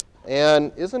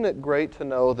And isn't it great to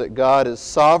know that God is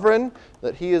sovereign,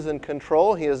 that He is in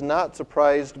control, He is not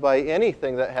surprised by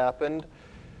anything that happened,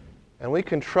 and we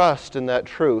can trust in that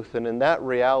truth and in that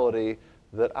reality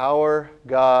that our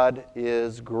God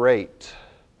is great,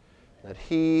 that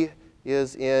He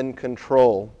is in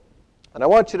control. And I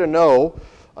want you to know,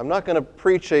 I'm not going to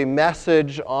preach a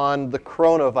message on the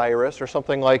coronavirus or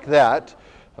something like that,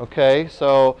 okay?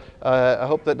 So I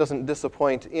hope that doesn't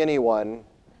disappoint anyone.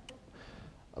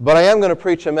 But I am going to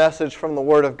preach a message from the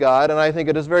Word of God, and I think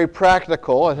it is very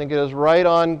practical. I think it is right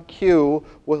on cue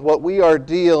with what we are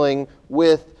dealing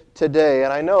with today.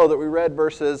 And I know that we read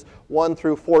verses 1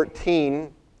 through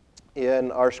 14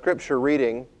 in our scripture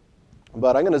reading,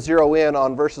 but I'm going to zero in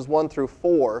on verses 1 through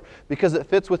 4 because it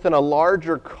fits within a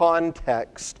larger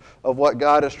context of what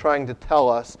God is trying to tell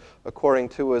us according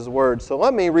to His Word. So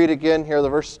let me read again here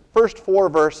the first 4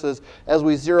 verses as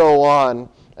we zero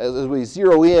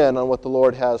in on what the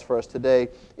Lord has for us today.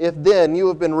 If then you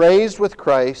have been raised with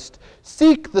Christ,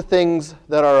 seek the things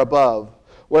that are above,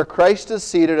 where Christ is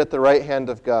seated at the right hand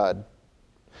of God.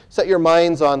 Set your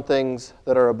minds on things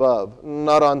that are above,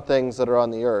 not on things that are on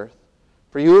the earth.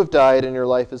 For you have died, and your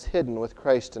life is hidden with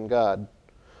Christ in God.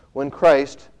 When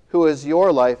Christ, who is your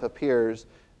life, appears,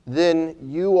 then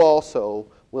you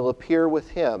also will appear with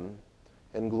Him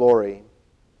in glory.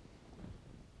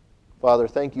 Father,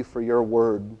 thank you for your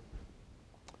word.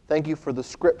 Thank you for the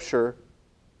scripture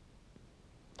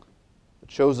that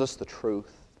shows us the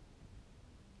truth.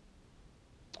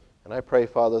 And I pray,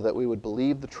 Father, that we would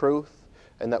believe the truth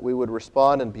and that we would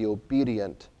respond and be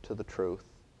obedient to the truth.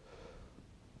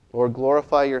 Lord,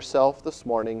 glorify yourself this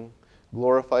morning.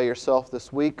 Glorify yourself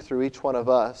this week through each one of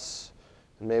us.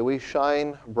 And may we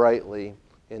shine brightly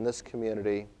in this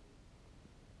community.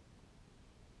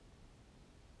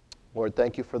 Lord,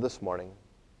 thank you for this morning.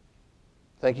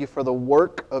 Thank you for the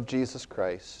work of Jesus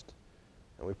Christ.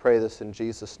 And we pray this in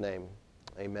Jesus' name.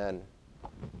 Amen.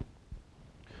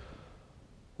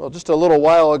 Well, just a little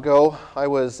while ago, I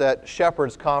was at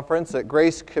Shepherd's Conference at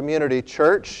Grace Community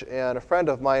Church, and a friend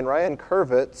of mine, Ryan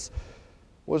Kurvitz,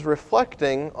 was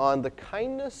reflecting on the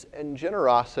kindness and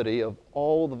generosity of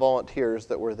all the volunteers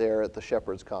that were there at the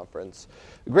Shepherd's Conference.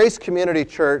 Grace Community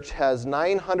Church has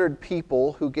 900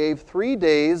 people who gave 3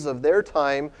 days of their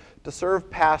time to serve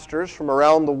pastors from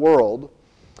around the world.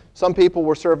 Some people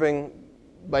were serving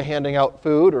by handing out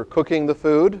food or cooking the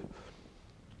food.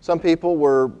 Some people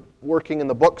were working in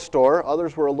the bookstore.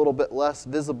 Others were a little bit less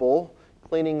visible,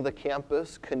 cleaning the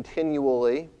campus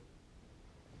continually.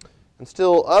 And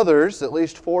still others, at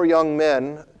least 4 young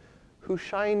men, who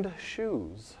shined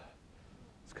shoes.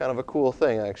 It's kind of a cool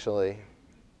thing, actually.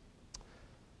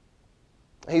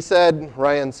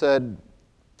 Ryan said,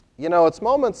 you know, it's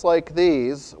moments like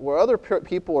these where other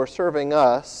people are serving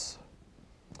us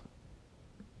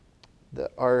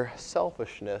that our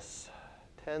selfishness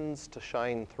tends to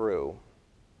shine through.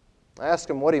 I asked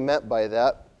him what he meant by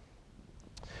that.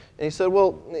 And he said,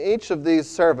 well, each of these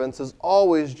servants is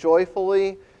always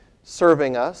joyfully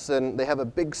serving us, and they have a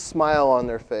big smile on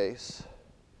their face.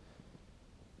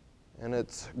 And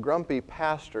it's grumpy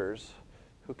pastors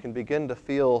who can begin to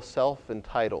feel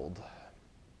self-entitled.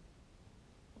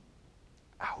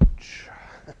 Ouch.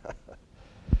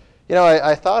 You know,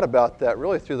 I thought about that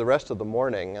really through the rest of the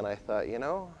morning, and I thought, you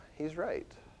know, he's right.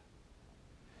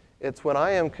 It's when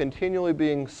I am continually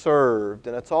being served,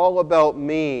 and it's all about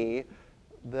me,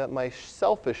 that my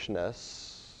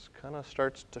selfishness kind of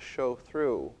starts to show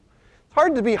through. It's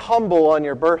hard to be humble on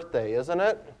your birthday, isn't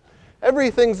it?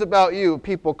 Everything's about you.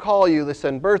 People call you, they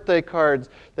send birthday cards,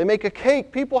 they make a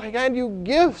cake, people hand you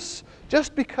gifts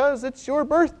just because it's your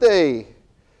birthday.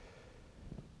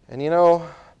 And you know,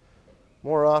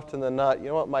 more often than not, you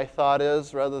know what my thought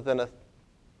is? Rather than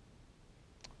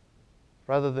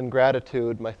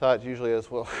gratitude, my thought usually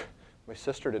is, well, my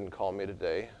sister didn't call me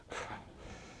today.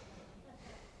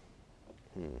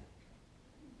 You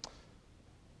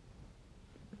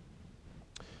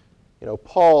know,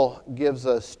 Paul gives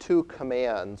us 2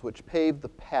 commands which pave the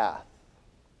path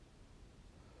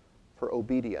for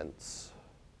obedience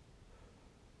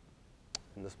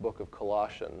in this book of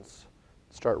Colossians.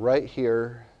 Start right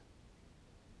here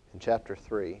in chapter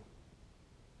 3.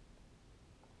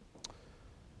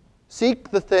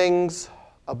 Seek the things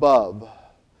above.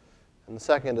 And the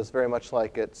second is very much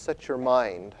like it. Set your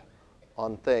mind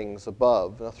on things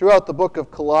above. Now, throughout the book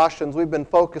of Colossians, we've been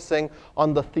focusing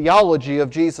on the theology of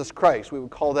Jesus Christ. We would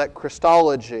call that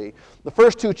Christology. The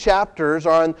first 2 chapters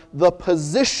are on the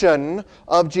position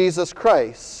of Jesus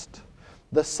Christ.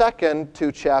 The second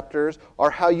 2 chapters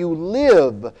are how you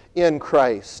live in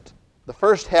Christ. The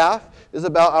first half is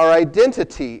about our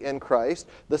identity in Christ.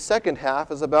 The second half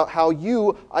is about how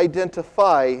you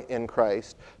identify in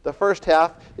Christ. The first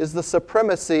half is the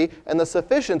supremacy and the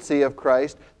sufficiency of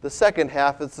Christ. The second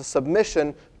half is the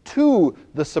submission to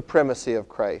the supremacy of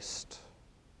Christ.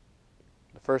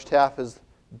 The first half is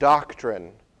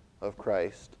doctrine of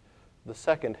Christ. The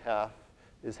second half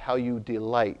is how you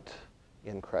delight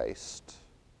in Christ.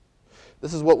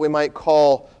 This is what we might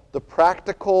call the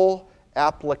practical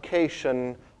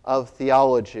application of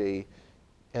theology,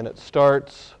 and it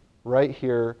starts right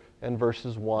here in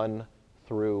verses 1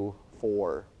 through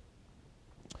 4.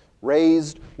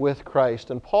 Raised with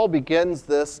Christ. And Paul begins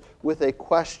this with a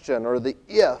question, or the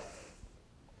if.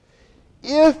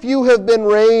 If you have been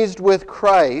raised with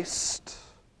Christ,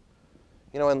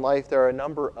 you know, in life there are a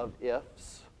number of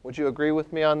ifs. Would you agree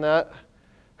with me on that?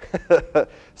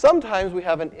 Sometimes we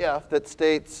have an if that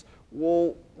states,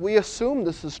 well, we assume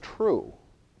this is true.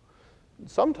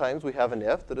 Sometimes we have an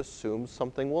if that assumes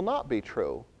something will not be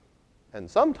true. And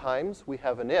sometimes we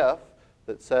have an if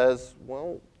that says,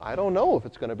 well, I don't know if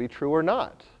it's going to be true or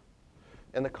not.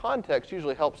 And the context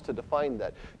usually helps to define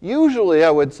that. Usually I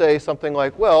would say something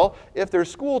like, well, if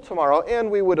there's school tomorrow,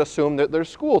 and we would assume that there's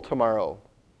school tomorrow.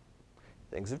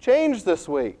 Things have changed this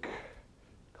week.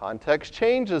 Context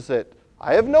changes it.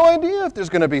 I have no idea if there's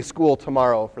going to be school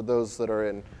tomorrow for those that are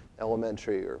in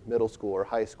elementary or middle school or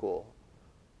high school.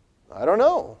 I don't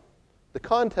know. The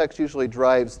context usually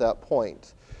drives that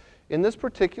point. In this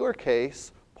particular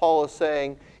case, Paul is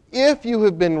saying, if you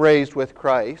have been raised with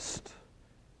Christ,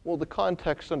 well, the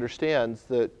context understands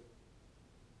that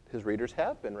his readers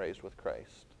have been raised with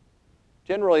Christ.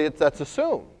 Generally, that's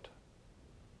assumed.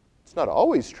 It's not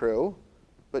always true,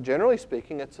 but generally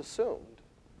speaking, it's assumed.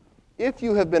 If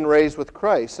you have been raised with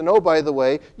Christ, and oh, by the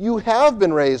way, you have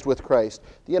been raised with Christ.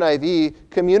 The NIV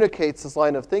communicates this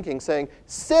line of thinking saying,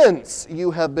 since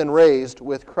you have been raised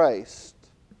with Christ.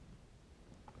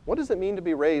 What does it mean to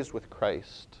be raised with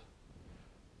Christ?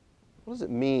 What does it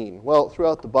mean? Well,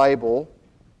 throughout the Bible,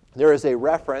 there is a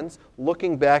reference,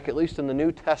 looking back, at least in the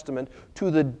New Testament, to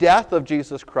the death of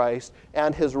Jesus Christ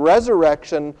and his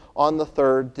resurrection on the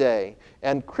third day.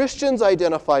 And Christians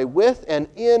identify with and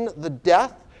in the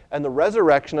death and the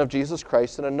resurrection of Jesus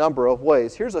Christ in a number of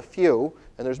ways. Here's a few,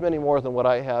 and there's many more than what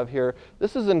I have here.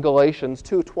 This is in Galatians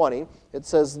 2:20. It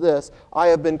says this, I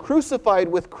have been crucified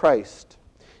with Christ.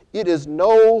 It is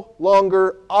no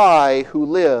longer I who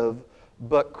live,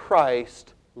 but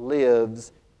Christ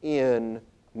lives in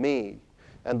me.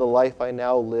 And the life I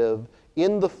now live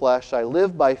in the flesh, I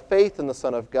live by faith in the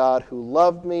Son of God who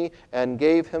loved me and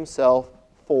gave himself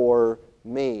for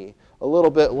me. A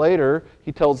little bit later,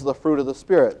 he tells the fruit of the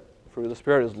Spirit. The fruit of the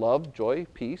Spirit is love, joy,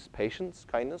 peace, patience,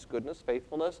 kindness, goodness,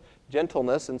 faithfulness,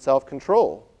 gentleness, and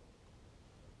self-control.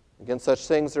 Against such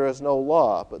things there is no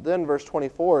law. But then verse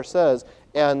 24 says,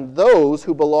 and those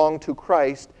who belong to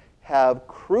Christ have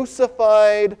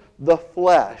crucified the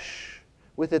flesh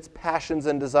with its passions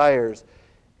and desires.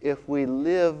 If we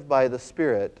live by the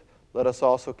Spirit, let us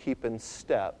also keep in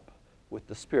step with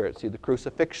the Spirit. See the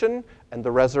crucifixion and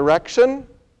the resurrection?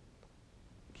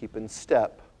 Keep in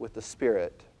step with the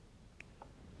Spirit.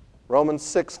 Romans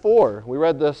 6:4. We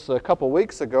read this a couple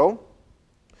weeks ago.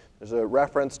 There's a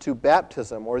reference to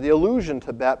baptism, or the allusion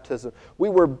to baptism. We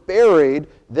were buried,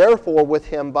 therefore, with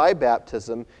him by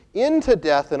baptism into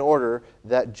death, in order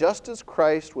that just as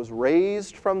Christ was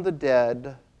raised from the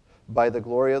dead by the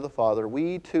glory of the Father,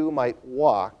 we too might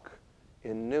walk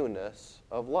in newness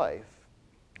of life.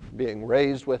 Being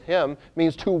raised with him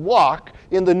means to walk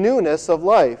in the newness of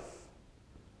life.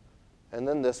 And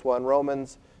then this one,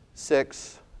 Romans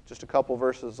 6, just a couple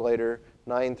verses later,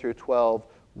 9 through 12,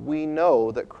 we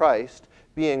know that Christ,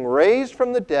 being raised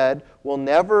from the dead, will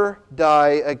never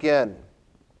die again.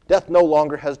 Death no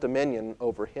longer has dominion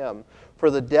over him. For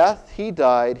the death he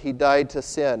died to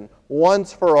sin,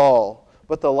 once for all.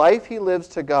 But the life he lives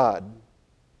to God.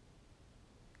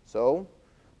 So,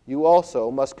 you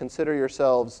also must consider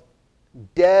yourselves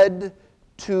dead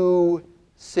to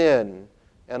sin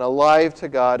and alive to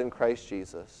God in Christ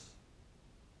Jesus.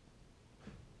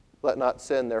 Let not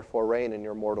sin, therefore, reign in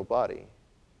your mortal body,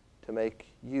 to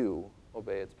make you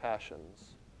obey its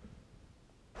passions.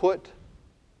 Put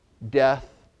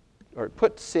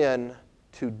sin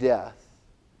to death,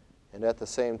 and at the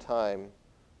same time,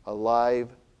 alive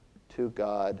to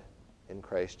God in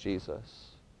Christ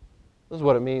Jesus. This is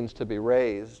what it means to be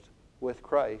raised with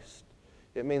Christ.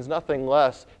 It means nothing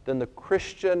less than the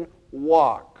Christian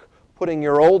walk, putting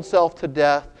your old self to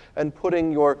death and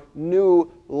putting your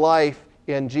new life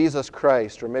in Jesus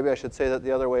Christ. Or maybe I should say that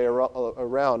the other way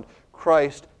around.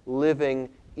 Christ living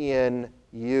in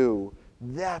you.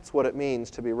 That's what it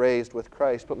means to be raised with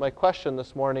Christ. But my question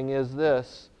this morning is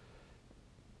this: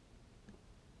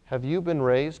 have you been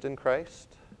raised in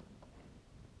Christ?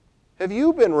 Have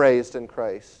you been raised in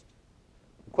Christ?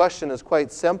 The question is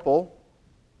quite simple.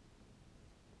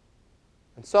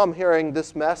 And some hearing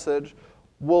this message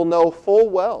will know full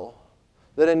well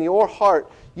that in your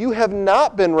heart you have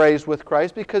not been raised with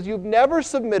Christ because you've never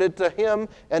submitted to Him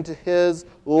and to His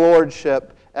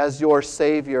Lordship as your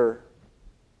Savior.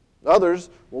 Others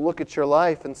will look at your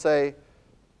life and say,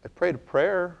 I prayed a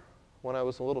prayer when I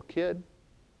was a little kid,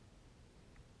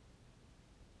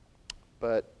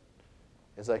 but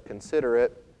as I consider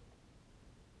it,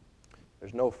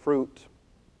 there's no fruit.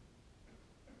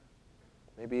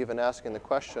 Maybe even asking the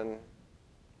question,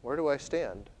 where do I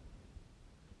stand?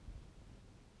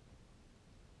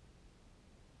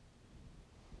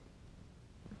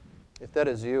 If that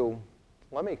is you,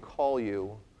 let me call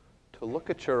you to look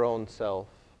at your own self.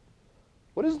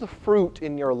 What is the fruit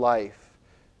in your life?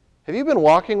 Have you been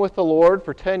walking with the Lord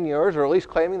for 10 years, or at least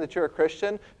claiming that you're a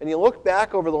Christian, and you look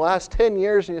back over the last 10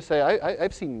 years and you say,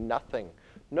 I've seen nothing.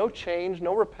 No change,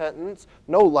 no repentance,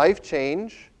 no life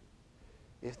change.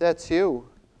 If that's you,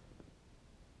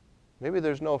 maybe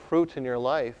there's no fruit in your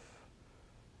life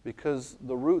because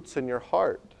the roots in your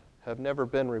heart have never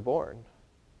been reborn.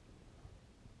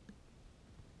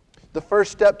 The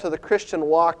first step to the Christian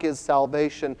walk is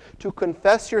salvation, to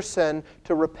confess your sin,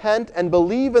 to repent, and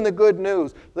believe in the good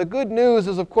news. The good news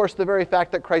is, of course, the very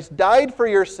fact that Christ died for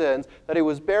your sins, that He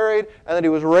was buried, and that He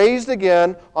was raised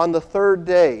again on the third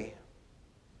day,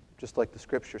 just like the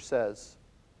Scripture says.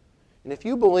 And if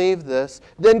you believe this,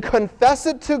 then confess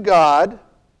it to God,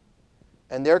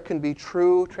 and there can be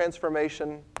true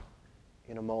transformation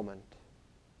in a moment.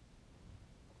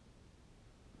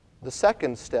 The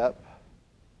second step,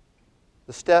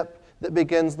 the step that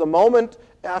begins the moment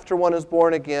after one is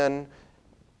born again,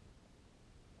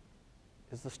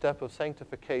 is the step of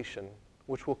sanctification,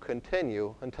 which will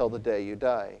continue until the day you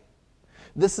die.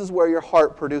 This is where your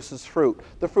heart produces fruit.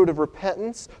 The fruit of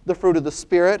repentance, the fruit of the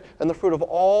Spirit, and the fruit of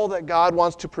all that God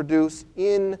wants to produce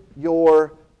in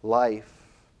your life.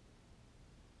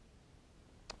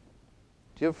 Do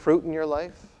you have fruit in your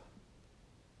life?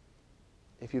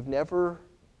 If you've never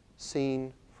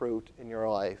seen fruit in your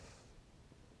life,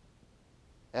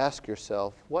 ask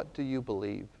yourself, what do you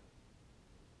believe?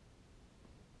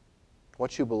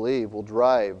 What you believe will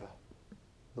drive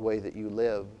the way that you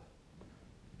live.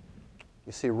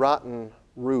 You see, rotten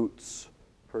roots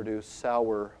produce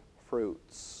sour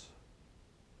fruits.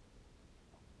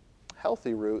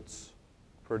 Healthy roots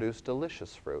produce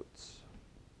delicious fruits.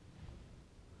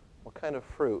 What kind of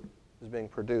fruit is being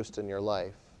produced in your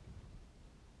life?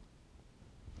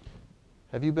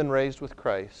 Have you been raised with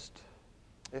Christ?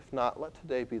 If not, let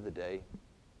today be the day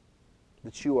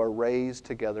that you are raised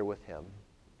together with Him.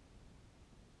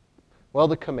 Well,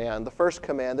 the first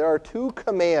command, there are two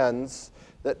commands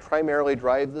that primarily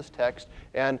drive this text,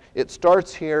 and it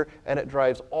starts here and it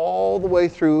drives all the way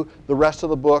through the rest of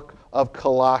the book of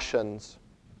Colossians.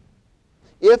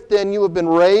 If then you have been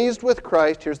raised with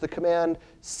Christ, here's the command,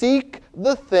 seek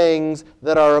the things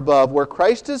that are above, where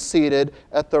Christ is seated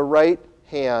at the right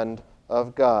hand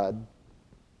of God.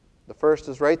 The first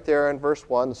is right there in verse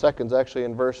 1. The second is actually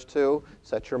in verse 2.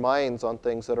 Set your minds on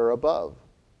things that are above,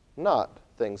 not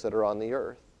things that are on the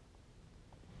earth.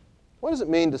 What does it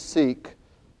mean to seek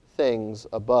things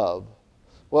above?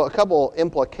 Well, a couple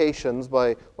implications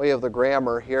by way of the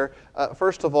grammar here.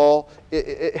 First of all,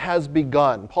 it has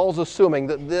begun. Paul's assuming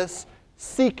that this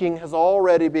seeking has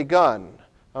already begun.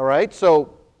 All right?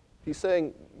 So he's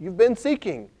saying, you've been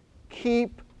seeking.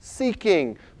 Keep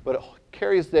seeking. But it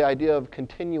carries the idea of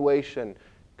continuation.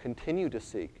 Continue to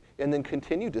seek, and then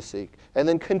continue to seek, and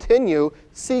then continue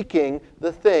seeking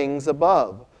the things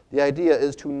above. The idea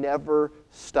is to never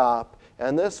stop.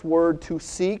 And this word to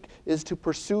seek is to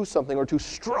pursue something or to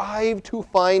strive to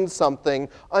find something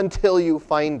until you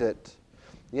find it.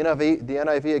 The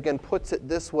NIV again puts it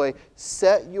this way,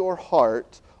 set your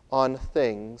heart on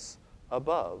things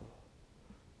above.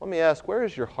 Let me ask, where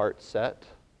is your heart set?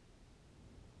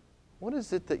 What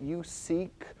is it that you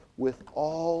seek with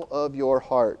all of your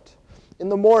heart? In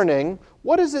the morning,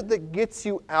 what is it that gets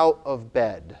you out of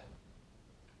bed?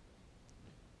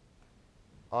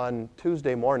 On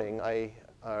Tuesday morning,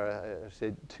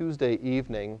 Tuesday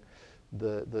evening,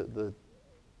 the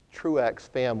Truax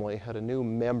family had a new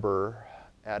member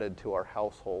added to our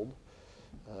household.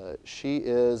 She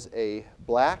is a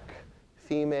black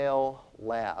female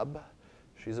lab.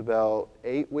 She's about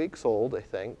 8 weeks old, I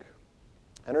think.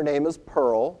 And her name is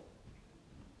Pearl.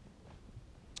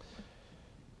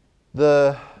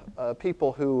 The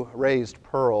people who raised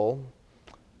Pearl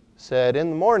said in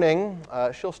the morning,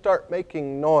 she'll start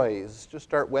making noise, just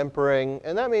start whimpering,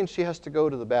 and that means she has to go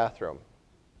to the bathroom.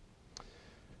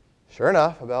 Sure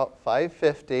enough, about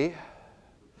 5:50,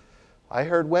 I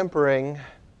heard whimpering,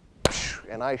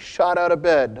 and I shot out of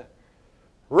bed.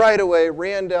 Right away,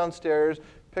 ran downstairs,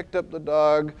 picked up the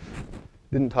dog,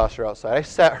 didn't toss her outside. I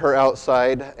sat her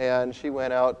outside, and she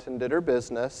went out and did her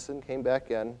business and came back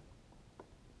in.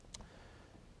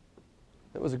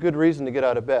 It was a good reason to get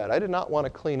out of bed. I did not want to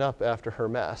clean up after her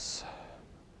mess.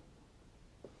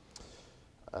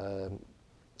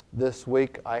 This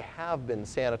week, I have been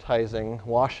sanitizing,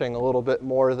 washing a little bit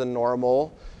more than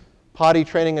normal. Potty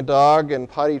training a dog and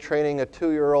potty training a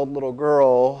 2-year-old little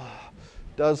girl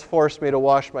does force me to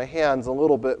wash my hands a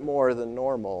little bit more than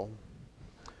normal.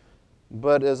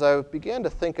 But as I began to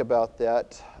think about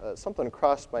that, something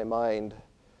crossed my mind.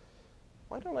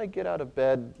 Why don't I get out of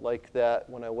bed like that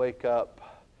when I wake up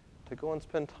to go and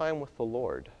spend time with the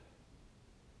Lord?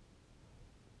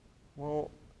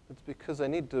 Well, it's because I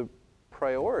need to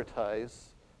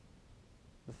prioritize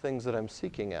the things that I'm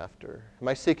seeking after. Am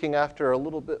I seeking after a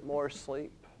little bit more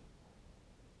sleep?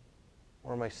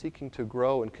 Or am I seeking to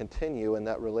grow and continue in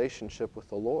that relationship with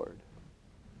the Lord?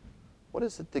 What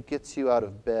is it that gets you out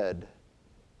of bed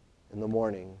in the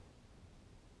morning?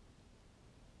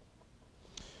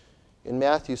 In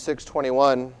Matthew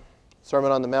 6:21,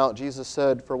 Sermon on the Mount, Jesus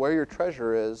said, "For where your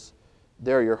treasure is,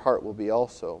 there your heart will be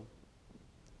also."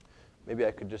 Maybe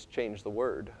I could just change the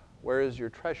word. Where is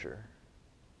your treasure?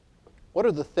 What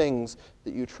are the things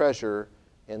that you treasure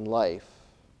in life?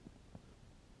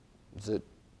 Is it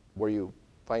where you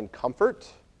find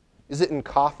comfort? Is it in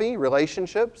coffee,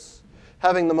 relationships?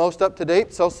 Having the most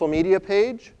up-to-date social media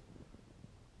page?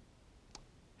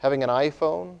 Having an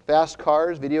iPhone, fast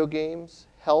cars, video games,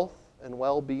 health and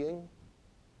well-being?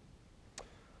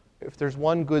 If there's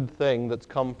one good thing that's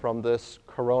come from this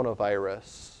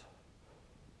coronavirus,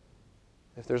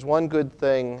 if there's one good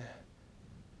thing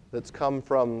that's come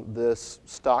from this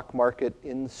stock market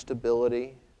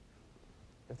instability,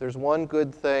 if there's one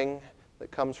good thing that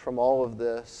comes from all of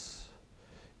this,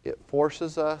 it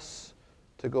forces us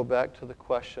to go back to the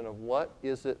question of what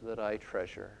is it that I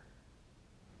treasure?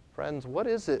 Friends, what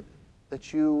is it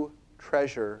that you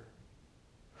treasure?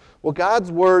 Well,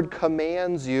 God's Word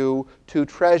commands you to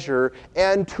treasure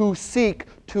and to seek,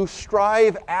 to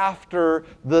strive after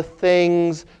the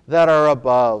things that are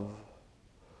above.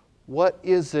 What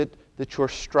is it that you're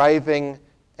striving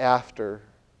after?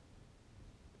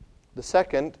 The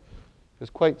second is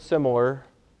quite similar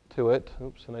to it.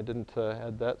 Oops, and I didn't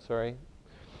add that, sorry.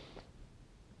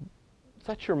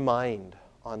 Set your mind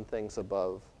on things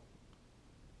above.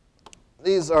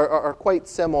 These are quite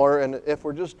similar, and if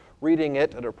we're just reading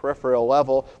it at a peripheral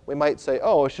level, we might say,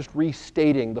 oh, it's just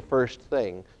restating the first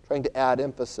thing, trying to add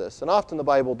emphasis. And often the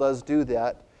Bible does do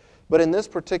that. But in this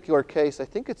particular case, I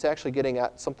think it's actually getting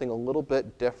at something a little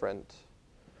bit different.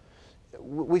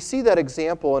 We see that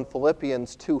example in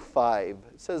Philippians 2:5.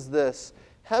 It says this,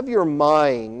 have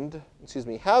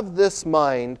this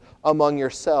mind among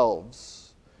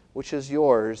yourselves, which is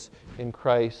yours in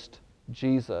Christ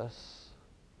Jesus.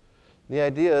 The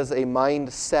idea is a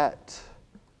mindset,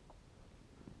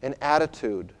 an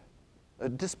attitude, a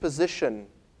disposition.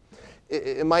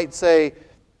 It might say,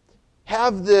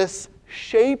 have this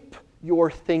shape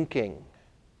your thinking.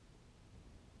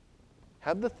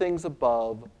 Have the things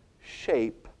above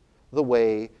shape the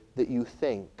way that you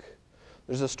think.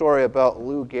 There's a story about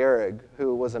Lou Gehrig,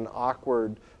 who was an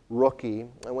awkward rookie.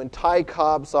 And when Ty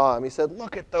Cobb saw him, he said,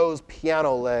 look at those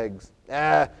piano legs.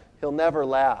 He'll never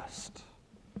last.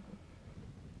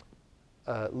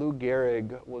 Lou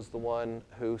Gehrig was the one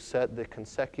who set the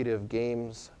consecutive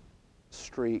games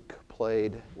streak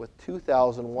played with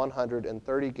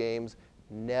 2,130 games,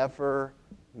 never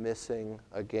missing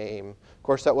a game. Of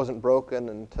course, that wasn't broken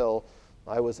until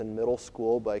I was in middle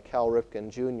school by Cal Ripken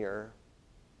Jr.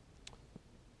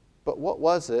 But what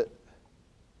was it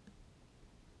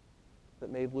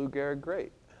that made Lou Gehrig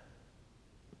great?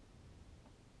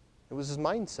 It was his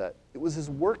mindset. It was his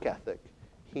work ethic.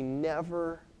 He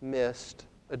never missed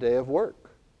a day of work.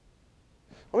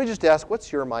 Let me just ask,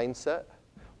 what's your mindset?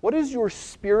 What is your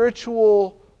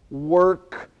spiritual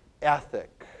work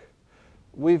ethic?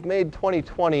 We've made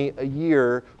 2020 a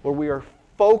year where we are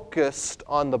focused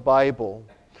on the Bible,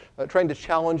 trying to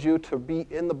challenge you to be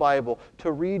in the Bible,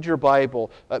 to read your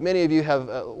Bible. Many of you have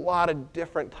a lot of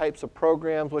different types of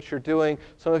programs, what you're doing.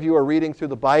 Some of you are reading through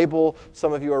the Bible.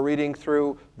 Some of you are reading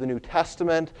through the New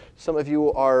Testament. Some of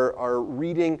you are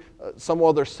reading some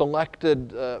other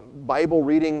selected Bible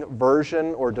reading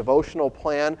version or devotional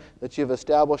plan that you've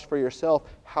established for yourself.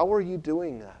 How are you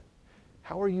doing that?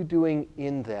 How are you doing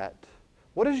in that?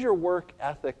 What is your work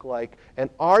ethic like? And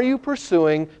are you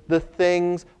pursuing the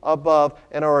things above?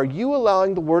 And are you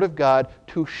allowing the Word of God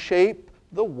to shape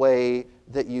the way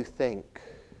that you think?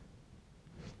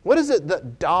 What is it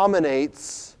that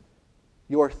dominates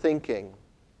your thinking?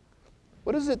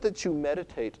 What is it that you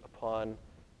meditate upon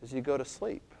as you go to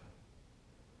sleep?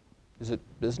 Is it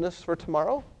business for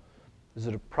tomorrow? Is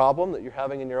it a problem that you're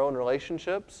having in your own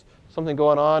relationships? Something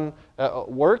going on at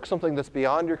work? Something that's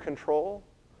beyond your control?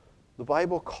 The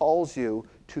Bible calls you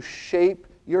to shape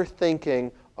your thinking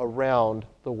around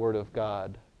the Word of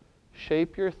God.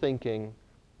 Shape your thinking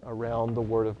around the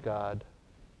Word of God.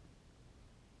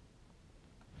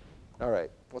 All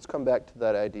right, let's come back to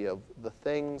that idea of the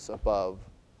things above.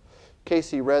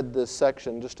 Casey read this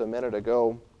section just a minute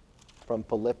ago from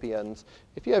Philippians.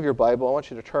 If you have your Bible, I want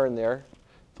you to turn there,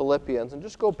 Philippians, and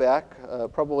just go back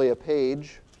probably a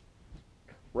page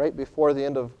right before the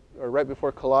end of, or right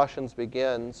before Colossians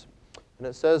begins. And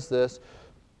it says this,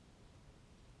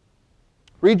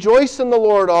 rejoice in the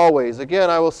Lord always. Again,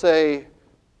 I will say,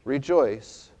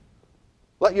 rejoice.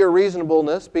 Let your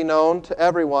reasonableness be known to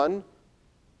everyone.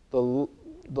 The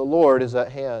Lord is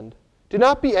at hand. Do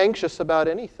not be anxious about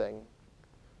anything,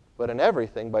 but in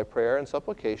everything by prayer and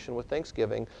supplication with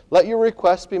thanksgiving, let your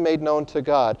requests be made known to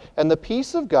God. And the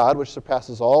peace of God, which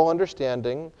surpasses all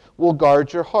understanding, will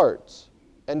guard your hearts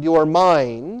and your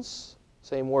minds,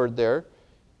 same word there,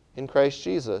 in Christ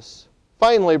Jesus.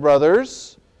 Finally,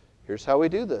 brothers, here's how we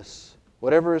do this.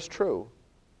 Whatever is true,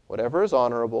 whatever is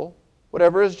honorable,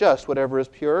 whatever is just, whatever is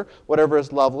pure, whatever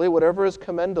is lovely, whatever is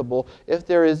commendable, if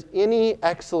there is any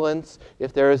excellence,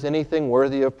 if there is anything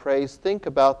worthy of praise, think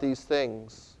about these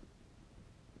things.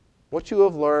 What you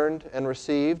have learned and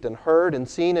received and heard and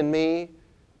seen in me,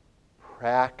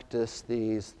 practice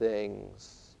these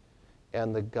things,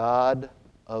 and the God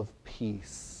of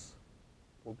peace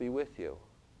will be with you.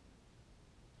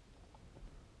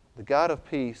 The God of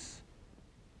peace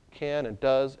can and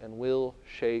does and will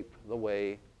shape the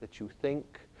way that you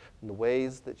think and the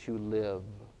ways that you live.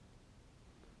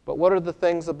 But what are the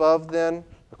things above then,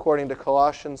 according to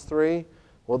Colossians 3?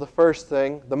 Well, the first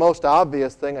thing, the most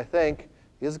obvious thing, I think,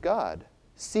 is God.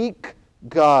 Seek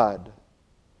God.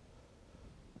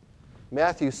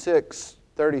 Matthew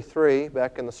 6:33,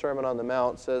 back in the Sermon on the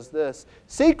Mount, says this,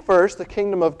 seek first the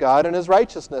kingdom of God and His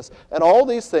righteousness, and all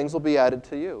these things will be added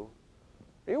to you.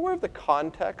 Are you aware of the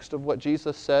context of what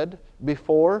Jesus said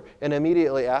before and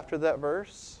immediately after that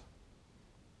verse?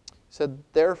 He said,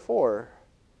 therefore,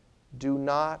 do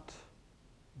not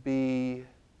be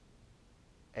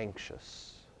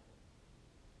anxious.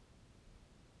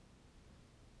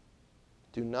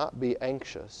 Do not be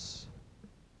anxious.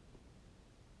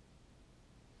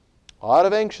 A lot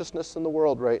of anxiousness in the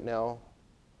world right now.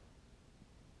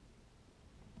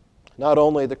 Not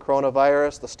only the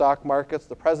coronavirus, the stock markets,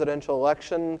 the presidential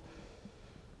election,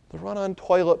 the run on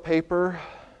toilet paper,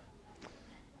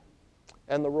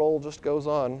 and the roll just goes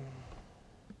on.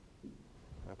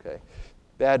 Okay,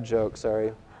 bad joke,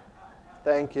 sorry.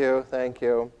 Thank you.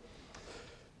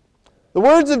 The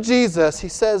words of Jesus, He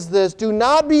says this, do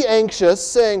not be anxious,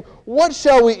 saying, what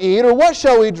shall we eat, or what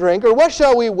shall we drink, or what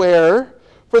shall we wear?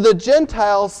 For the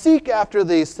Gentiles seek after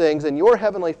these things, and your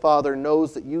heavenly Father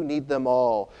knows that you need them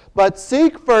all. But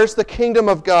seek first the kingdom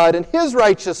of God and His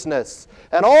righteousness,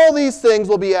 and all these things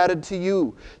will be added to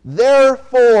you.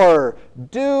 Therefore,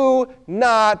 do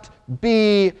not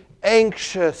be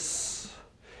anxious.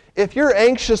 If you're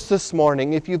anxious this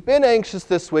morning, if you've been anxious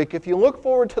this week, if you look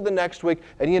forward to the next week,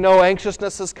 and you know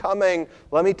anxiousness is coming,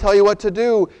 let me tell you what to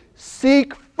do.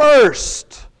 Seek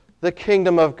first the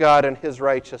kingdom of God and His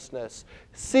righteousness.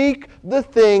 Seek the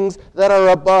things that are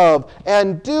above,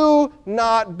 and do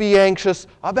not be anxious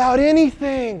about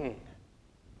anything.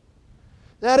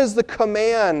 That is the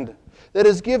command that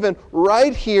is given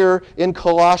right here in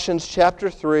Colossians chapter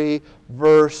 3,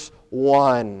 verse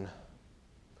 1.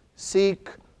 Seek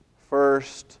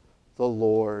first the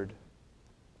Lord.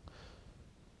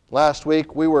 Last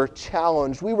week we were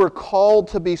challenged. We were called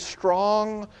to be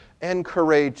strong and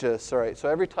courageous. All right, so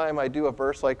every time I do a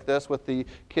verse like this with the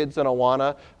kids in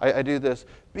Awana, I do this.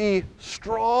 Be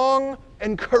strong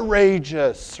and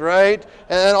courageous, right?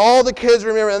 And all the kids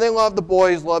remember, and the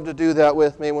boys love to do that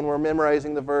with me when we're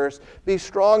memorizing the verse. Be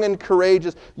strong and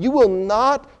courageous. You will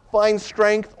not find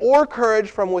strength or courage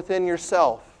from within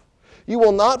yourself. You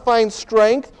will not find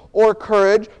strength or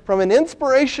courage from an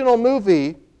inspirational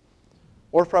movie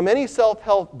or from any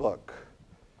self-help book.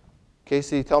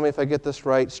 Casey, tell me if I get this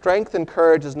right. Strength and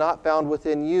courage is not found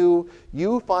within you.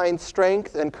 You find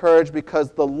strength and courage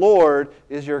because the Lord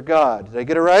is your God. Did I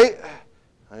get it right?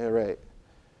 All right.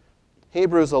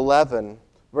 Hebrews 11,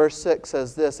 verse 6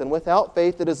 says this, "And without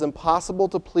faith it is impossible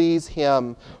to please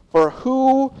Him. For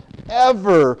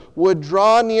whoever would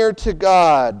draw near to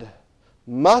God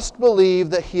must believe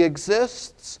that He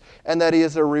exists and that He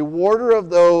is a rewarder of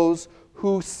those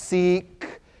who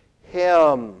seek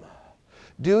Him."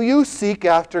 Do you seek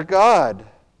after God?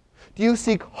 Do you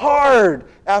seek hard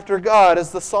after God,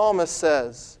 as the psalmist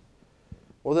says?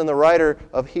 Well, then the writer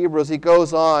of Hebrews, he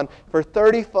goes on for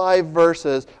 35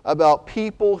 verses about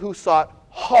people who sought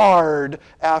hard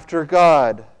after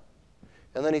God.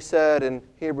 And then he said in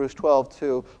Hebrews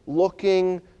 12:2,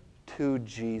 looking to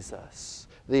Jesus,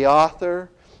 the author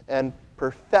and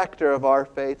perfecter of our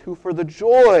faith, who for the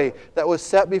joy that was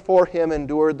set before Him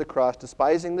endured the cross,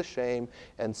 despising the shame,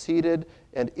 and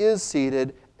is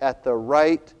seated at the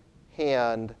right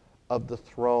hand of the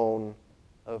throne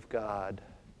of God.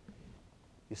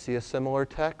 You see a similar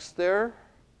text there?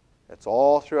 It's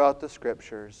all throughout the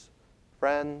Scriptures.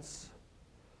 Friends,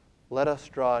 let us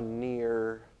draw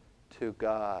near to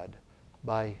God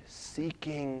by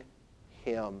seeking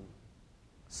Him.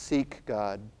 Seek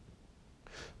God.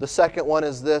 The second one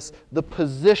is this, the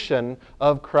position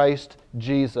of Christ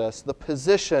Jesus. The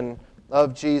position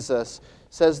of Jesus.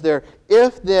 It says there,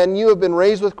 "If then you have been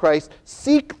raised with Christ,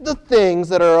 seek the things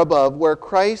that are above, where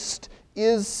Christ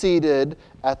is seated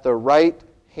at the right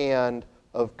hand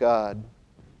of God."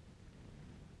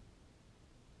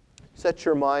 Set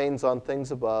your minds on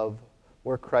things above,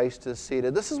 where Christ is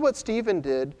seated. This is what Stephen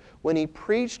did when he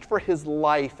preached for his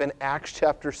life in Acts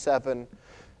chapter 7.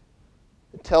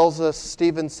 It tells us,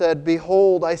 Stephen said,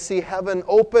 "Behold, I see heaven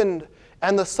opened,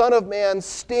 and the Son of Man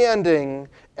standing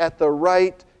at the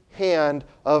right hand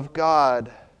of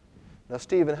God." Now,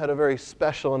 Stephen had a very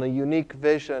special and a unique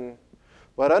vision.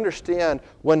 But understand,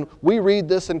 when we read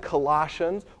this in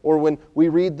Colossians, or when we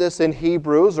read this in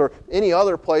Hebrews, or any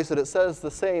other place that it says the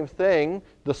same thing,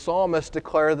 the psalmists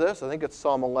declare this. I think it's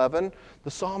Psalm 11.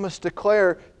 The psalmists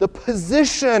declare the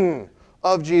position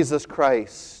of Jesus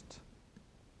Christ.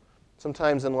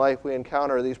 Sometimes in life we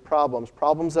encounter these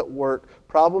problems at work,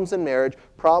 problems in marriage,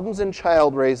 problems in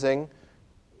child raising,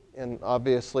 and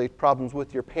obviously problems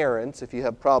with your parents, if you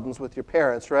have problems with your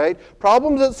parents, right?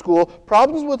 Problems at school,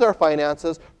 problems with our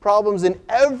finances, problems in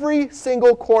every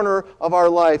single corner of our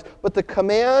lives. But the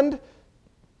command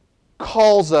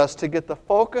calls us to get the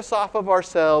focus off of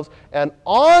ourselves and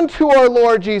onto our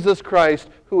Lord Jesus Christ,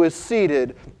 who is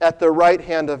seated at the right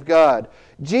hand of God.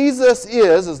 Jesus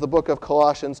is, as the book of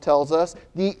Colossians tells us,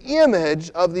 the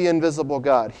image of the invisible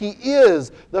God. He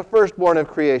is the firstborn of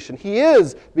creation. He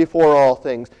is before all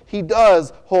things. He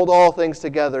does hold all things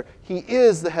together. He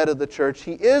is the head of the church.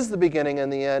 He is the beginning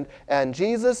and the end. And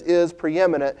Jesus is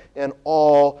preeminent in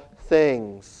all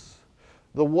things.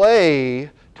 The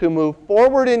way to move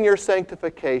forward in your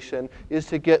sanctification is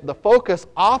to get the focus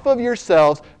off of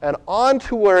yourselves and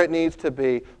onto where it needs to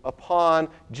be, upon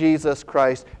Jesus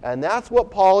Christ. And that's what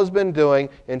Paul has been doing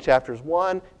in chapters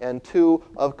 1 and 2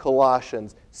 of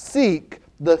Colossians. Seek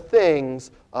the things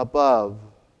above.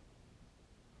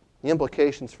 The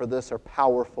implications for this are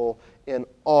powerful in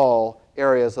all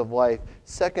areas of life.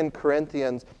 2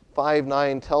 Corinthians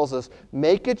 5:9 tells us,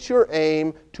 make it your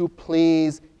aim to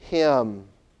please Him.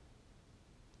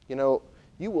 You know,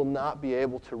 you will not be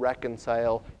able to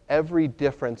reconcile every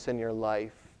difference in your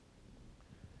life.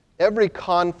 Every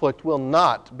conflict will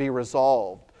not be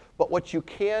resolved. But what you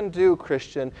can do,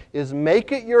 Christian, is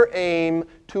make it your aim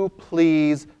to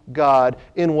please God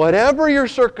in whatever your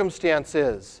circumstance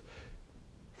is.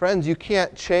 Friends, you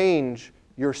can't change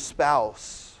your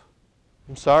spouse.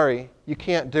 I'm sorry, you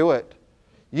can't do it.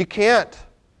 You can't.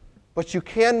 But you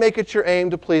can make it your aim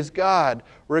to please God,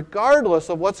 regardless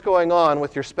of what's going on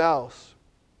with your spouse.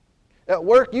 At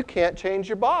work, you can't change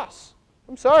your boss.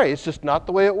 I'm sorry, it's just not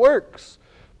the way it works.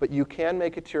 But you can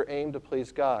make it your aim to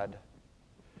please God.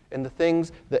 And the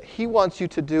things that He wants you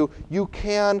to do, you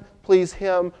can please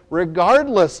Him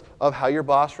regardless of how your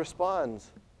boss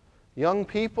responds. Young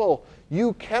people,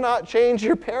 you cannot change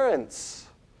your parents.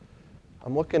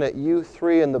 I'm looking at you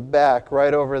three in the back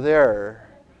right over there.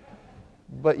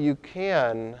 But you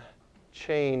can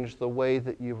change the way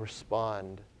that you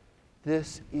respond.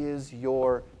 This is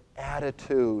your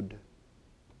attitude.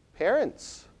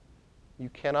 Parents, you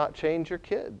cannot change your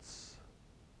kids.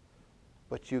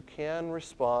 But you can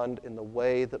respond in the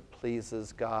way that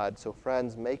pleases God. So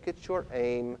friends, make it your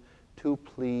aim to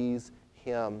please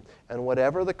Him. And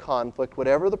whatever the conflict,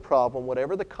 whatever the problem,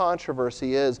 whatever the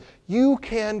controversy is, you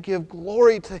can give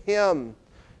glory to Him.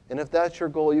 And if that's your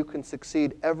goal, you can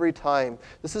succeed every time.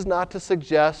 This is not to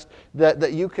suggest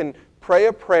that you can pray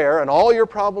a prayer and all your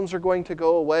problems are going to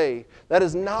go away. That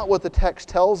is not what the text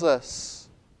tells us.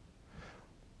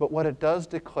 But what it does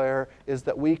declare is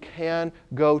that we can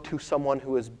go to someone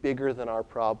who is bigger than our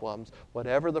problems.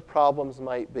 Whatever the problems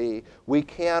might be, we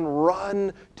can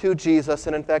run to Jesus.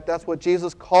 And in fact, that's what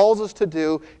Jesus calls us to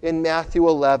do in Matthew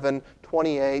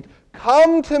 11:28.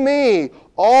 Come to me,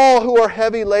 all who are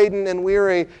heavy laden and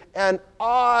weary, and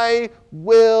I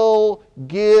will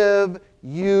give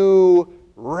you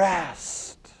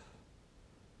rest.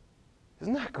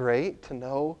 Isn't that great to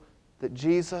know that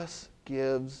Jesus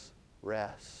gives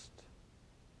rest?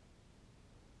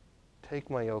 Take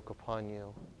my yoke upon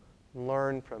you.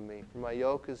 Learn from me, for my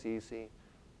yoke is easy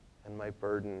and my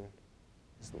burden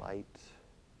is light.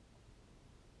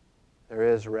 There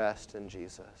is rest in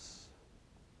Jesus.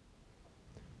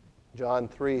 John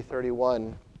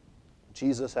 3:31,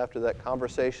 Jesus, after that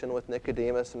conversation with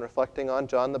Nicodemus and reflecting on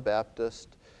John the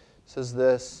Baptist, says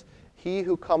this, "He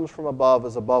who comes from above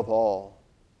is above all.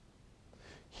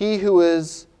 He who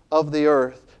is of the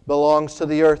earth belongs to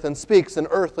the earth and speaks in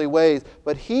earthly ways,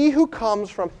 but he who comes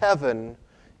from heaven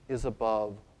is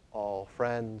above all."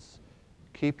 Friends,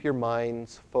 keep your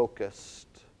minds focused.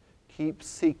 Keep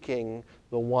seeking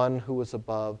the one who is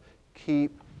above.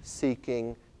 Keep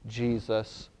seeking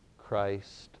Jesus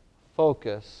Christ.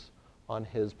 Focus on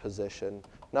his position.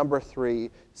 Number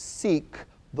 3, seek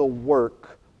the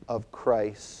work of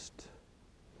Christ.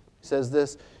 He says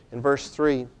this in verse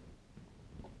 3.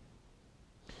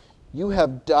 You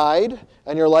have died,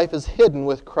 and your life is hidden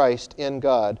with Christ in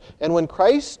God. And when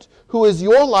Christ, who is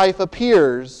your life,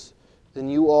 appears, then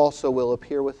you also will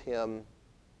appear with him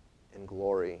in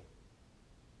glory.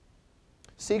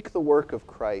 Seek the work of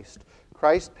Christ.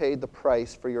 Christ paid the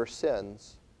price for your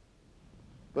sins.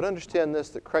 But understand this,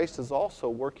 that Christ is also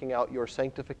working out your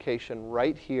sanctification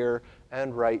right here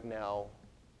and right now.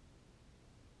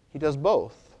 He does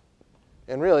both.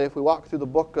 And really, if we walk through the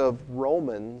book of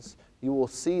Romans, you will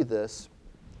see this.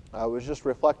 I was just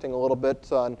reflecting a little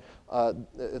bit on,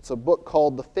 it's a book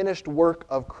called The Finished Work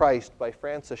of Christ by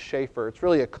Francis Schaeffer. It's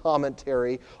really a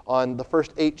commentary on the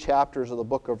first 8 chapters of the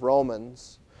book of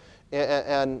Romans.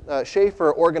 And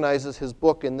Schaeffer organizes his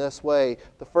book in this way.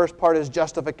 The first part is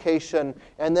justification,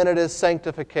 and then it is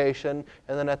sanctification,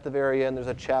 and then at the very end there's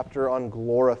a chapter on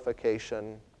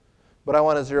glorification. But I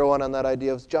want to zero in on that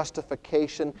idea of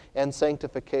justification and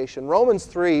sanctification. Romans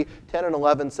 3:10 and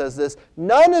 11 says this,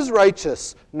 "None is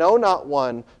righteous, no, not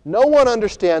one. No one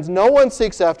understands, no one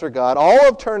seeks after God. All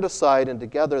have turned aside, and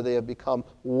together they have become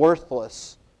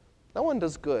worthless. No one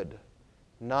does good,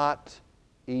 not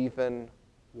even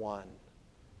one."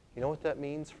 You know what that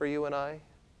means for you and I?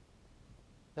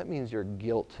 That means you're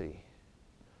guilty.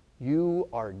 You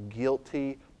are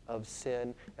guilty of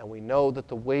sin, and we know that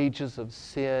the wages of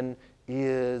sin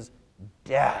is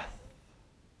death.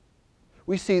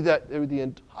 We see that through the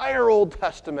entire Old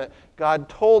Testament, God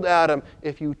told Adam,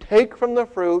 if you take from the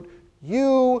fruit,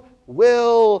 you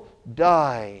will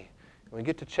die. And we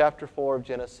get to chapter 4 of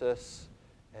Genesis,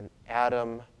 and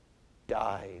Adam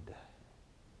died.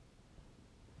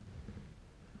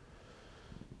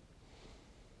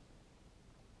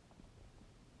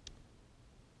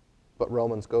 But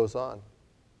Romans goes on.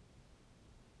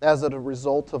 As a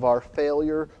result of our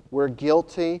failure, we're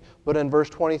guilty. But in verse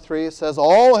 23 it says,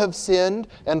 all have sinned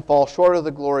and fall short of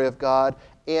the glory of God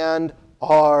and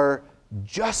are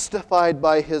justified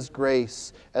by his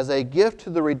grace as a gift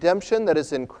to the redemption that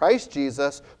is in Christ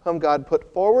Jesus, whom God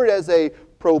put forward as a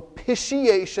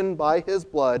propitiation by his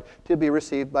blood to be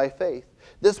received by faith.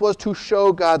 This was to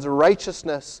show God's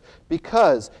righteousness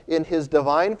because in his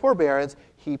divine forbearance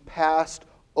he passed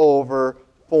over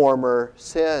former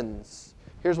sins.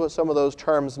 Here's what some of those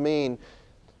terms mean.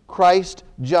 Christ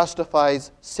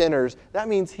justifies sinners. That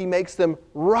means he makes them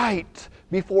right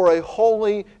before a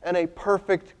holy and a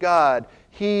perfect God.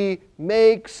 He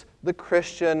makes the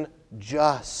Christian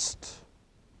just.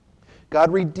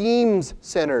 God redeems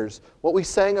sinners. What we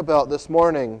sang about this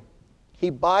morning. He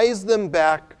buys them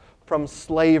back from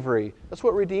slavery. That's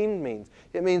what redeemed means.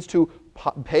 It means to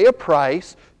pay a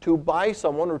price to buy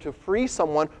someone or to free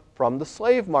someone from the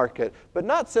slave market. But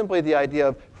not simply the idea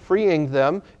of freeing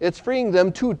them. It's freeing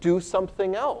them to do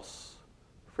something else.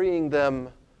 Freeing them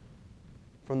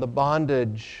from the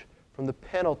bondage, from the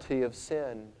penalty of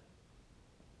sin.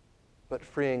 But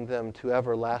freeing them to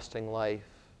everlasting life.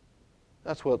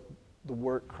 That's what the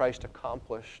work Christ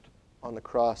accomplished on the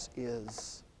cross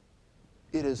is.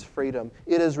 It is freedom.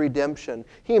 It is redemption.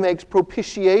 He makes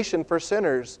propitiation for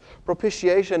sinners.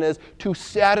 Propitiation is to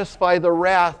satisfy the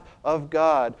wrath of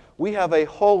God. We have a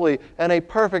holy and a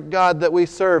perfect God that we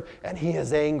serve, and he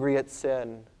is angry at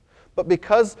sin. But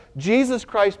because Jesus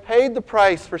Christ paid the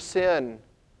price for sin,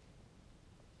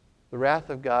 the wrath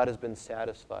of God has been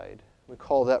satisfied. We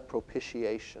call that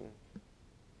propitiation.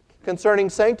 Concerning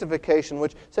sanctification,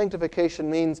 which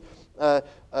sanctification means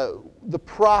the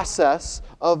process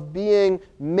of being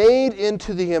made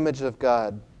into the image of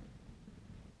God.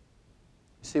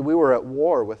 You see, we were at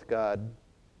war with God,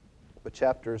 but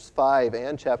chapters 5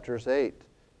 and chapters 8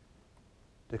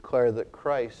 declare that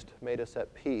Christ made us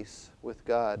at peace with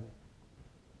God.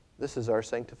 This is our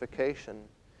sanctification.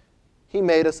 He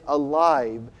made us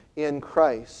alive in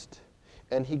Christ,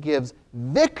 and He gives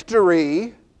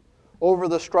victory over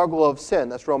the struggle of sin.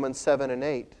 That's Romans 7 and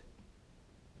 8.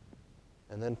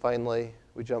 And then finally,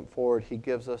 we jump forward. He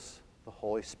gives us the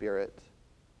Holy Spirit.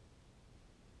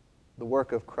 The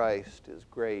work of Christ is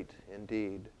great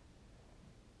indeed.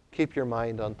 Keep your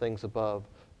mind on things above.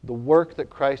 The work that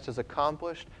Christ has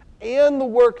accomplished and the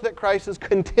work that Christ is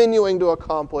continuing to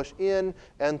accomplish in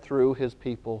and through His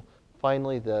people.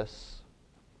 Finally, this.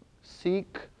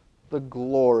 Seek the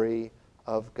glory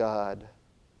of God.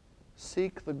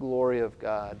 Seek the glory of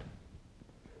God.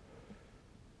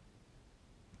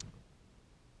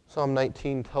 Psalm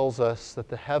 19 tells us that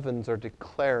the heavens are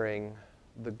declaring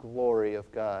the glory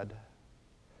of God.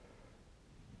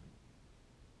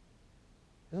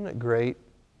 Isn't it great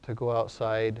to go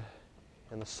outside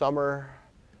in the summer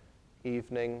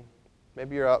evening?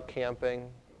 Maybe you're out camping.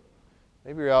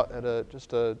 Maybe you're out at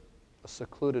just a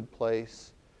secluded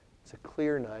place. It's a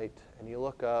clear night, and you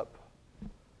look up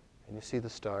and you see the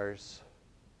stars.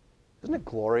 Isn't it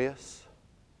glorious?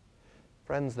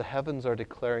 Friends, the heavens are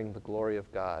declaring the glory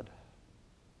of God.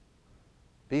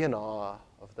 Be in awe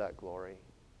of that glory.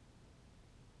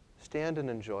 Stand and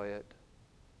enjoy it.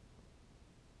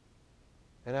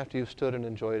 And after you've stood and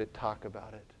enjoyed it, talk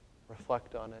about it.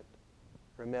 Reflect on it.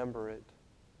 Remember it.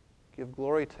 Give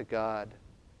glory to God.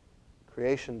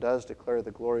 Creation does declare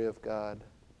the glory of God.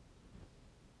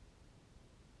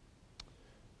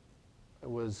 I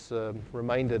was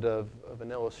reminded of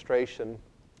an illustration,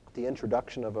 the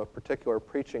introduction of a particular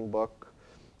preaching book.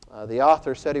 The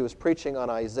author said he was preaching on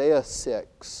Isaiah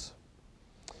 6.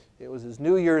 It was his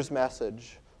New Year's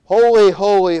message. Holy,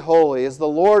 holy, holy is the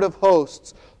Lord of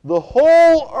hosts. The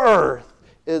whole earth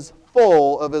is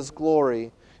full of His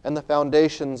glory. And the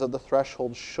foundations of the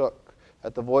threshold shook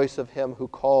at the voice of Him who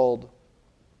called,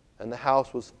 and the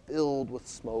house was filled with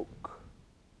smoke.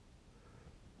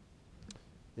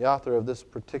 The author of this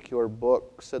particular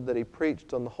book said that he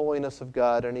preached on the holiness of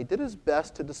God, and he did his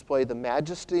best to display the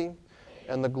majesty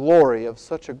and the glory of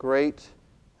such a great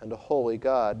and a holy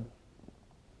God.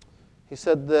 He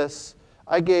said this,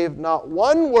 I gave not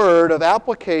one word of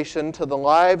application to the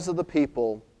lives of the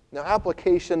people. Now,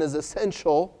 application is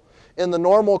essential in the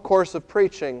normal course of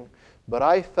preaching, but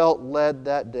I felt led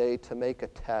that day to make a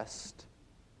test.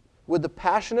 Would the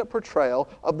passionate portrayal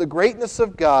of the greatness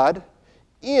of God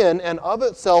in and of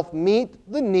itself meet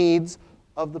the needs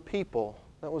of the people?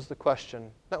 That was the question.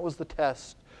 That was the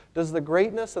test. Does the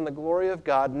greatness and the glory of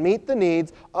God meet the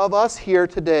needs of us here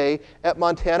today at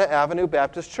Montana Avenue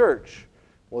Baptist Church?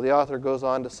 Well, the author goes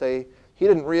on to say he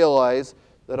didn't realize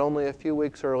that only a few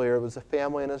weeks earlier it was a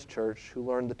family in his church who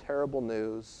learned the terrible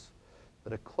news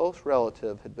that a close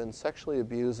relative had been sexually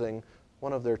abusing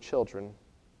one of their children.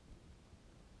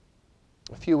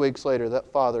 A few weeks later,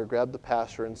 that father grabbed the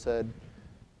pastor and said,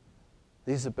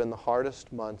 these have been the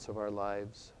hardest months of our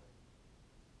lives.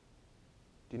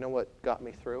 Do you know what got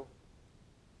me through?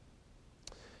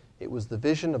 It was the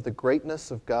vision of the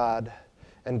greatness of God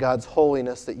and God's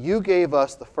holiness that you gave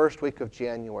us the first week of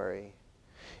January.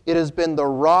 It has been the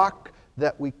rock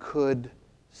that we could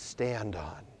stand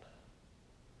on.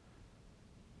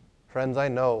 Friends, I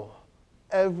know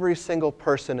every single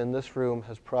person in this room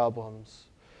has problems.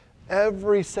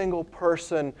 Every single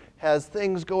person has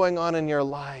things going on in your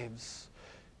lives.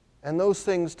 And those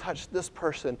things touch this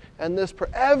person and this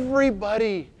person.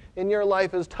 Everybody in your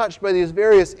life is touched by these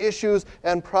various issues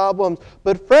and problems.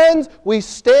 But friends, we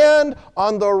stand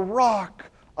on the rock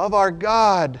of our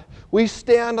God. We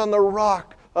stand on the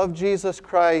rock of Jesus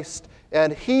Christ,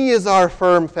 and He is our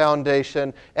firm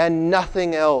foundation and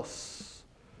nothing else.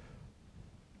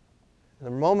 In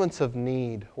the moments of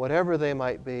need, whatever they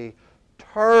might be,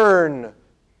 turn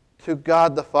to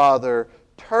God the Father,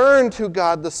 turn to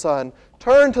God the Son,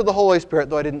 turn to the Holy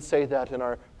Spirit, though I didn't say that in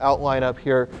our outline up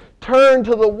here. Turn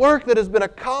to the work that has been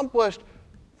accomplished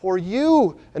for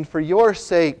you and for your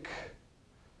sake.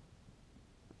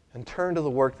 And turn to the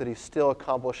work that He's still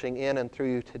accomplishing in and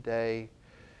through you today.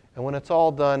 And when it's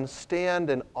all done, stand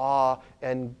in awe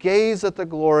and gaze at the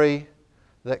glory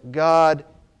that God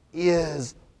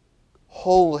is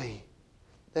holy,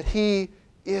 that He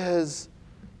is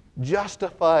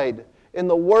justified in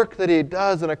the work that He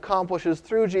does and accomplishes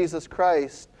through Jesus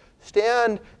Christ,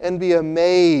 Stand and be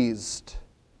amazed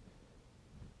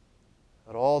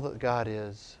at all that God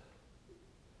is.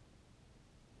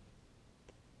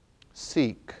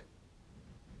 Seek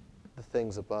the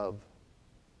things above.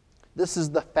 This is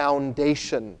the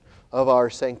foundation of our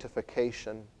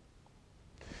sanctification.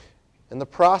 In the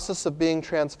process of being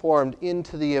transformed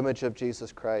into the image of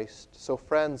Jesus Christ. So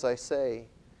friends, I say,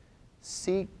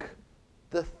 seek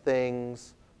the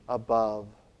things above.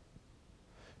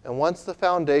 And once the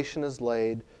foundation is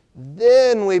laid,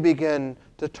 then we begin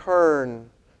to turn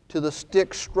to the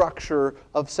stick structure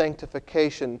of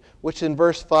sanctification, which in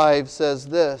verse 5 says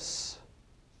this: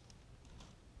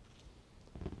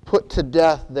 "Put to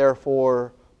death,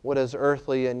 therefore, what is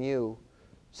earthly in you,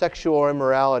 sexual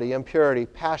immorality, impurity,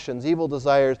 passions, evil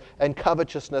desires, and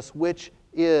covetousness, which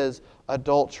is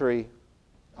idolatry.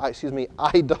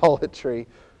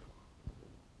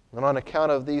 And on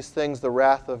account of these things, the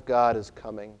wrath of God is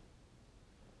coming." It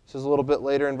says a little bit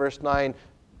later in verse 9,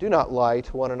 "Do not lie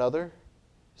to one another,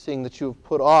 seeing that you have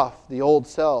put off the old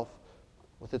self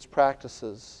with its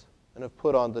practices and have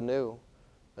put on the new."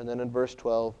 And then in verse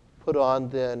 12, "Put on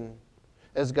then,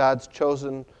 as God's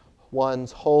chosen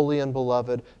ones, holy and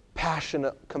beloved,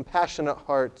 passionate, compassionate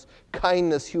hearts,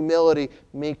 kindness, humility,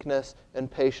 meekness, and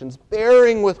patience,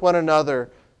 bearing with one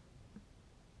another.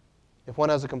 If one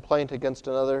has a complaint against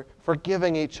another,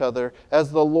 forgiving each other,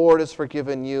 as the Lord has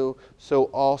forgiven you, so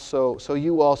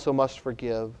you also must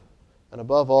forgive. And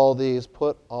above all these,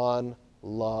 put on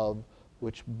love,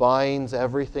 which binds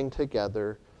everything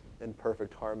together in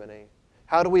perfect harmony."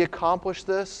 How do we accomplish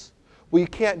this? Well, you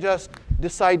can't just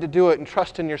decide to do it and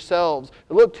trust in yourselves.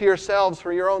 Look to yourselves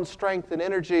for your own strength and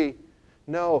energy.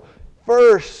 No.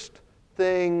 First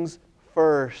things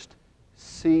first.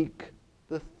 Seek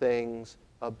the things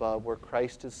above, where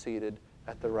Christ is seated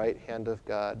at the right hand of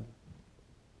God.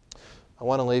 I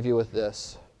want to leave you with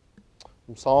this.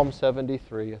 From Psalm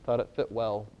 73. I thought it fit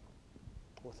well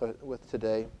with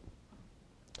today.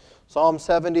 Psalm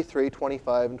 73,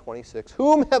 25 and 26.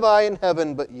 "Whom have I in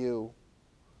heaven but you?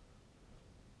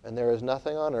 And there is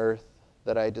nothing on earth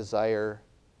that I desire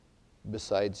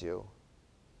besides you.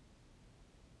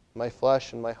 My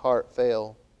flesh and my heart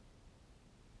fail,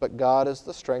 but God is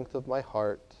the strength of my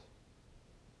heart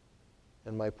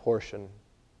and my portion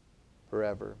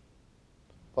forever."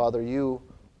 Father, you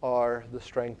are the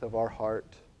strength of our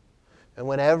heart. And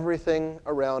when everything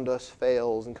around us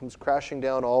fails and comes crashing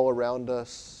down all around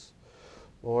us,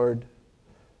 Lord,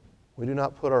 we do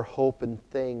not put our hope in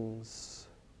things.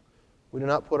 We do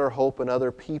not put our hope in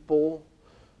other people.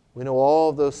 We know all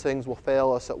of those things will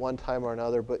fail us at one time or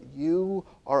another, but you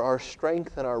are our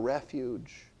strength and our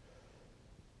refuge.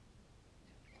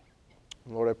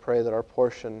 And Lord, I pray that our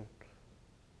portion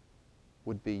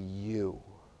would be you.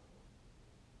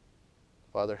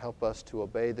 Father, help us to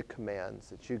obey the commands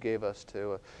that you gave us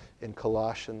to in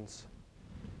Colossians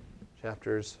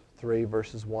chapters 3,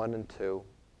 verses 1 and 2.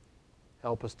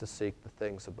 Help us to seek the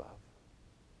things above.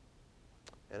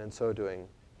 And in so doing,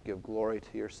 give glory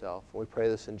to yourself. And we pray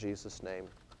this in Jesus' name.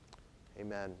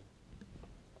 Amen.